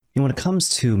And when it comes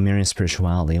to Mary's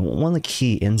spirituality, one of the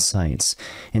key insights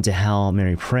into how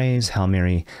Mary prays, how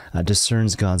Mary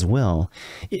discerns God's will,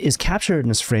 is captured in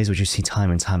this phrase which you see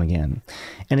time and time again.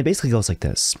 And it basically goes like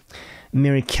this.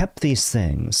 Mary kept these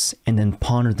things and then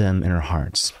pondered them in her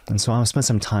heart. And so I'll spend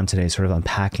some time today sort of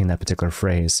unpacking that particular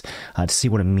phrase to see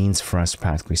what it means for us,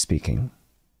 practically speaking.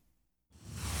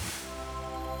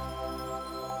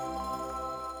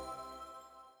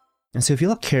 And so if you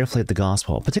look carefully at the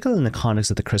gospel, particularly in the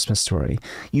context of the Christmas story,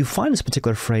 you find this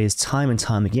particular phrase time and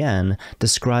time again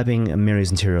describing Mary's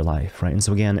interior life, right? And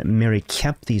so again, Mary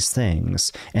kept these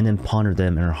things and then pondered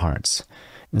them in her heart.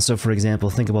 And so, for example,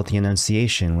 think about the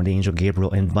Annunciation, where the angel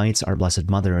Gabriel invites our Blessed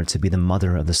Mother to be the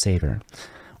mother of the Savior.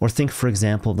 Or think, for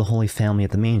example, of the Holy Family at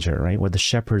the manger, right, where the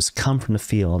shepherds come from the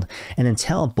field and then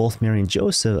tell both Mary and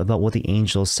Joseph about what the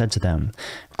angels said to them.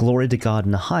 Glory to God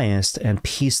in the highest, and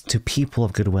peace to people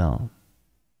of goodwill.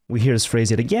 We hear this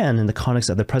phrase yet again in the context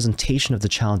of the presentation of the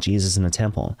child Jesus in the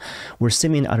temple, where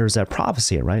Simeon utters that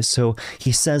prophecy, right? So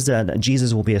he says that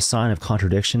Jesus will be a sign of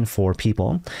contradiction for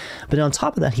people. But on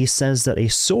top of that, he says that a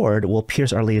sword will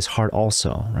pierce Our Lady's heart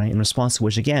also, right? In response to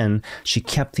which, again, she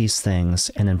kept these things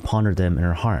and then pondered them in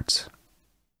her heart.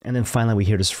 And then finally, we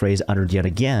hear this phrase uttered yet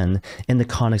again in the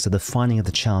context of the finding of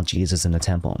the child Jesus in the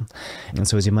temple. And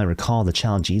so as you might recall, the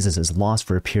child Jesus is lost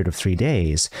for a period of 3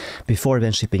 days before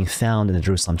eventually being found in the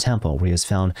Jerusalem temple, where he is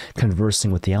found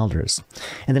conversing with the elders.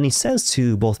 And then he says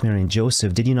to both Mary and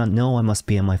Joseph, "Did you not know I must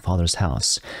be in my Father's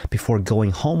house?" before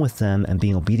going home with them and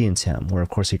being obedient to him, where of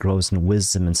course he grows in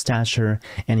wisdom and stature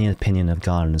and in opinion of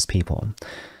God and his people.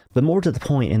 But more to the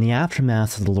point, in the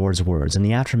aftermath of the Lord's words, in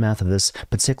the aftermath of this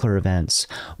particular event,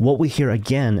 what we hear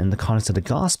again in the context of the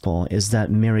gospel is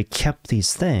that Mary kept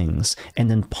these things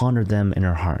and then pondered them in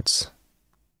her hearts.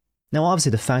 Now, obviously,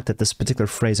 the fact that this particular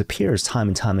phrase appears time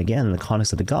and time again in the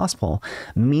context of the gospel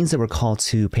means that we're called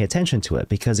to pay attention to it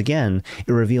because, again,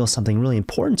 it reveals something really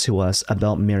important to us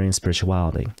about Marian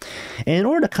spirituality. And in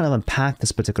order to kind of unpack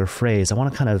this particular phrase, I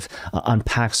want to kind of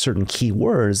unpack certain key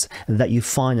words that you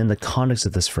find in the context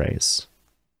of this phrase.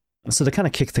 So to kind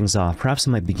of kick things off, perhaps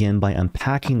I might begin by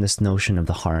unpacking this notion of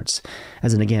the heart,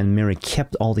 as in, again, Mary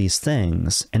kept all these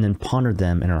things and then pondered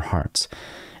them in her heart.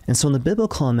 And so in the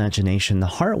biblical imagination, the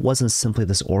heart wasn't simply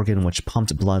this organ which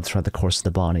pumped blood throughout the course of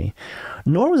the body,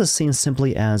 nor was it seen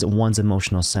simply as one's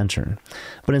emotional center,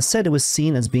 but instead it was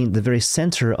seen as being the very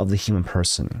center of the human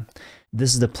person.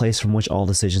 This is the place from which all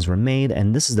decisions were made,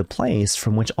 and this is the place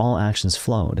from which all actions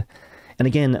flowed. And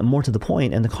again, more to the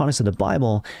point, in the context of the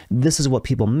Bible, this is what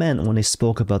people meant when they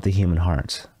spoke about the human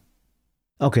heart.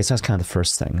 Okay, so that's kind of the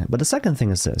first thing. But the second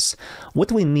thing is this. What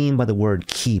do we mean by the word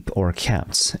keep or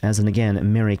kept? As in,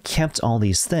 again, Mary kept all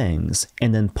these things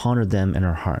and then pondered them in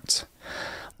her heart.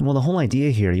 Well, the whole idea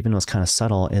here, even though it's kind of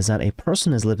subtle, is that a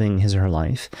person is living his or her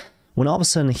life when all of a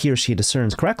sudden he or she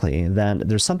discerns correctly that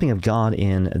there's something of God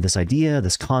in this idea,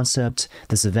 this concept,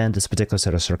 this event, this particular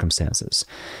set of circumstances.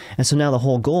 And so now the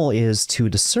whole goal is to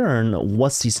discern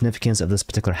what's the significance of this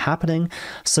particular happening,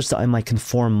 such that I might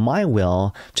conform my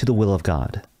will to the will of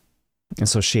God. And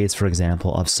so shades, for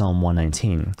example, of Psalm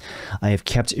 119. I have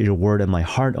kept your word in my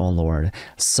heart, O Lord,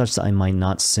 such that I might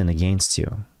not sin against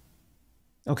you.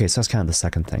 Okay, so that's kind of the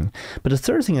second thing. But the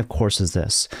third thing, of course, is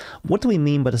this. What do we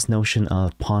mean by this notion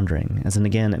of pondering? As in,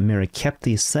 again, Mary kept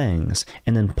these things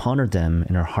and then pondered them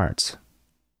in her heart.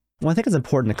 Well, I think it's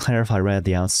important to clarify right at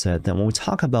the outset that when we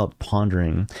talk about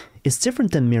pondering, it's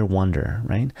different than mere wonder,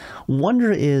 right?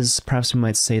 Wonder is, perhaps we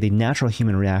might say, the natural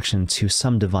human reaction to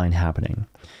some divine happening.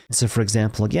 So, for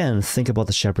example, again, think about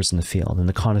the shepherds in the field in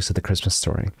the context of the Christmas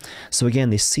story. So again,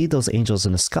 they see those angels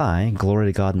in the sky, glory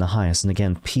to God in the highest, and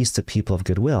again, peace to people of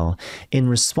goodwill, in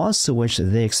response to which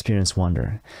they experience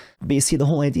wonder. But you see, the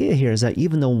whole idea here is that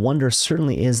even though wonder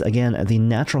certainly is, again, the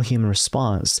natural human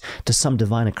response to some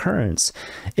divine occurrence,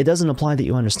 it doesn't imply that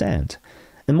you understand.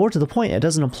 And more to the point, it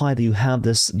doesn't imply that you have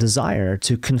this desire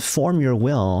to conform your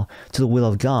will to the will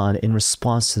of God in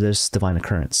response to this divine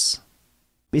occurrence.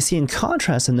 But you see, in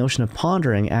contrast, the notion of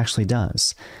pondering actually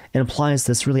does. It implies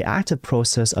this really active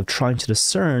process of trying to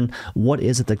discern what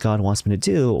is it that God wants me to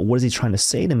do, what is he trying to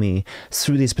say to me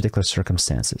through these particular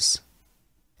circumstances.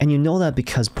 And you know that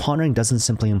because pondering doesn't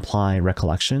simply imply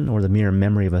recollection or the mere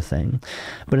memory of a thing,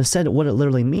 but instead what it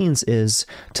literally means is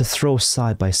to throw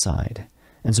side by side.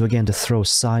 And so again, to throw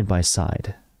side by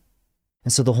side.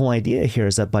 And so the whole idea here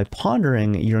is that by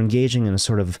pondering, you're engaging in a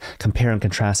sort of compare and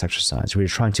contrast exercise where you're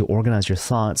trying to organize your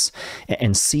thoughts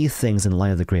and see things in light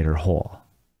of the greater whole.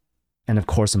 And of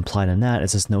course, implied in that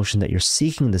is this notion that you're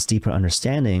seeking this deeper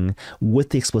understanding with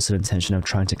the explicit intention of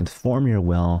trying to conform your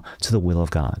will to the will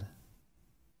of God.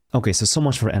 Okay, so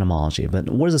much for etymology, but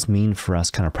what does this mean for us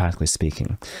kind of practically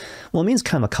speaking? Well, it means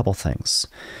kind of a couple things.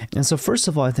 And so first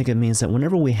of all, I think it means that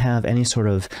whenever we have any sort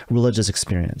of religious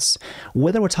experience,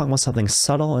 whether we're talking about something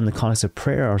subtle in the context of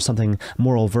prayer or something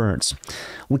more overt,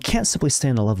 we can't simply stay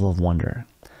in a level of wonder.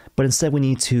 But instead we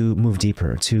need to move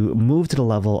deeper, to move to the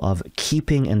level of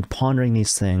keeping and pondering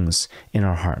these things in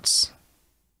our hearts.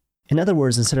 In other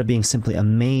words, instead of being simply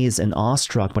amazed and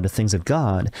awestruck by the things of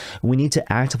God, we need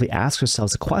to actively ask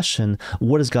ourselves the question,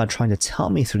 what is God trying to tell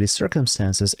me through these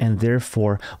circumstances, and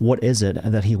therefore, what is it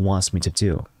that he wants me to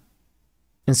do?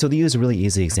 And so to use a really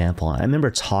easy example, I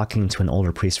remember talking to an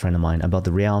older priest friend of mine about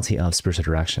the reality of spiritual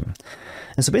direction.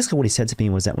 And so basically what he said to me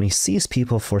was that when he sees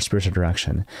people for spiritual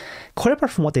direction, quite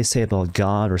apart from what they say about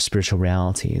God or spiritual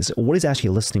realities, what he's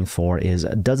actually listening for is,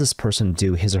 does this person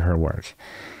do his or her work?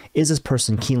 Is this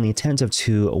person keenly attentive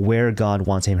to where God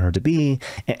wants him or her to be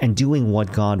and doing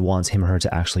what God wants him or her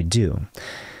to actually do?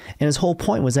 And his whole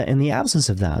point was that in the absence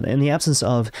of that, in the absence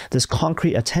of this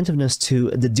concrete attentiveness to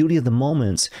the duty of the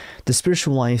moment, the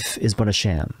spiritual life is but a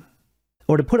sham.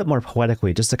 Or to put it more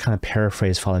poetically, just to kind of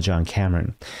paraphrase Father John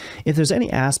Cameron, if there's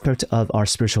any aspect of our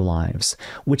spiritual lives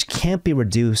which can't be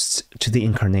reduced to the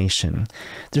incarnation,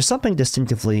 there's something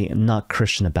distinctively not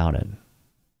Christian about it.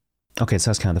 Okay,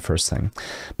 so that's kind of the first thing.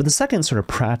 But the second sort of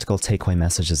practical takeaway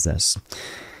message is this.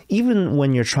 Even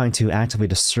when you're trying to actively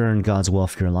discern God's will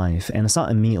for your life, and it's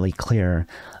not immediately clear,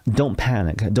 don't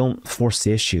panic, don't force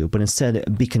the issue, but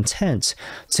instead be content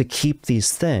to keep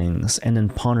these things and then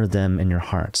ponder them in your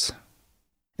heart.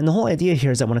 And the whole idea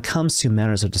here is that when it comes to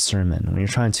matters of discernment, when you're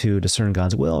trying to discern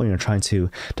God's will, when you're trying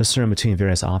to discern between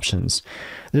various options,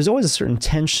 there's always a certain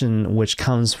tension which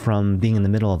comes from being in the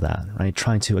middle of that, right?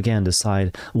 Trying to, again,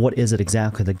 decide what is it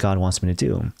exactly that God wants me to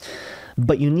do.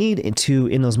 But you need to,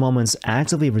 in those moments,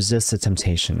 actively resist the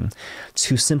temptation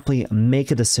to simply make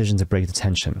a decision to break the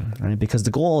tension, right? Because the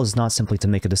goal is not simply to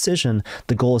make a decision,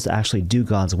 the goal is to actually do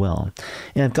God's will.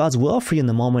 And if God's will for you in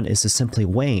the moment is to simply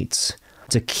wait,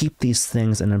 to keep these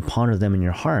things and then ponder them in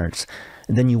your heart,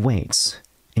 then you wait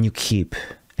and you keep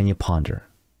and you ponder.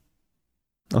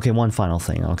 Okay, one final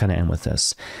thing. I'll kind of end with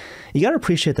this. You got to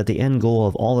appreciate that the end goal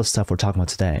of all the stuff we're talking about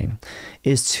today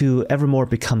is to evermore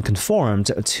become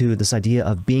conformed to this idea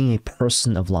of being a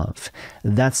person of love.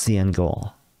 That's the end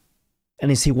goal.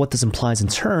 And you see, what this implies in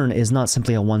turn is not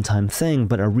simply a one-time thing,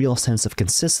 but a real sense of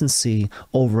consistency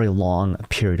over a long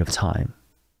period of time.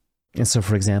 And so,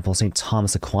 for example, St.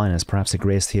 Thomas Aquinas, perhaps the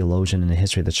greatest theologian in the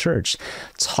history of the church,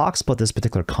 talks about this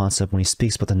particular concept when he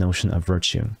speaks about the notion of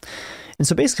virtue. And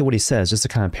so basically what he says, just to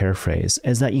kind of paraphrase,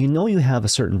 is that you know you have a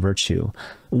certain virtue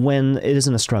when it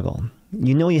isn't a struggle.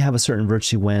 You know you have a certain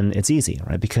virtue when it's easy,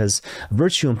 right? Because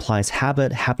virtue implies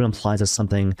habit, habit implies that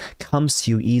something comes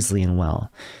to you easily and well.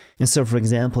 And so, for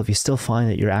example, if you still find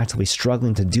that you're actively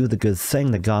struggling to do the good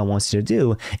thing that God wants you to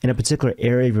do in a particular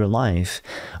area of your life,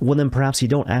 well, then perhaps you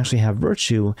don't actually have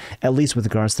virtue, at least with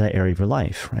regards to that area of your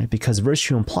life, right? Because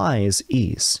virtue implies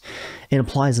ease. It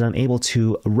implies that I'm able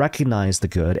to recognize the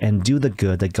good and do the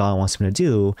good that God wants me to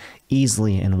do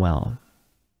easily and well.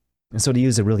 And so to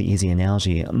use a really easy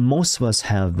analogy, most of us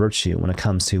have virtue when it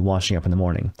comes to washing up in the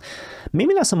morning.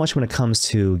 Maybe not so much when it comes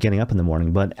to getting up in the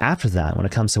morning, but after that, when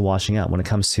it comes to washing up, when it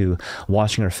comes to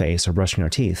washing our face or brushing our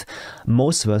teeth,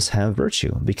 most of us have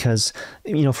virtue because,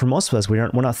 you know, for most of us, we're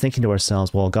not thinking to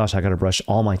ourselves, well, gosh, I got to brush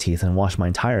all my teeth and wash my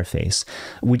entire face.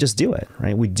 We just do it,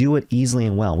 right? We do it easily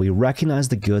and well. We recognize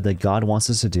the good that God wants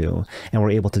us to do, and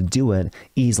we're able to do it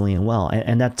easily and well.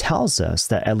 And that tells us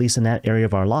that at least in that area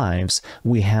of our lives,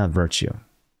 we have virtue.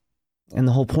 And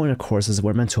the whole point, of course, is that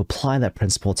we're meant to apply that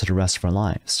principle to the rest of our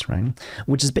lives, right?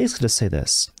 Which is basically to say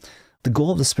this. The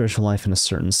goal of the spiritual life in a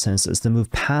certain sense is to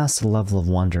move past the level of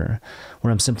wonder,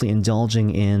 where I'm simply indulging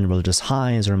in religious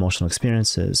highs or emotional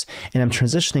experiences, and I'm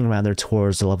transitioning rather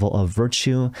towards the level of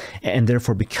virtue and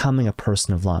therefore becoming a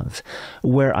person of love,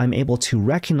 where I'm able to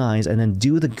recognize and then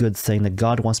do the good thing that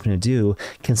God wants me to do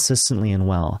consistently and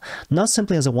well, not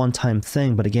simply as a one-time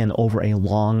thing, but again, over a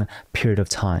long period of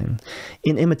time,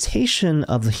 in imitation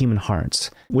of the human heart,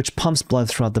 which pumps blood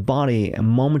throughout the body,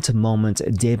 moment to moment,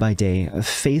 day by day,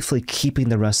 faithfully keeping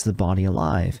the rest of the body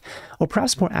alive, or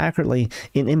perhaps more accurately,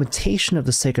 in imitation of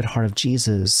the Sacred Heart of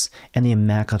Jesus and the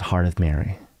Immaculate Heart of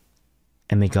Mary.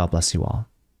 And may God bless you all.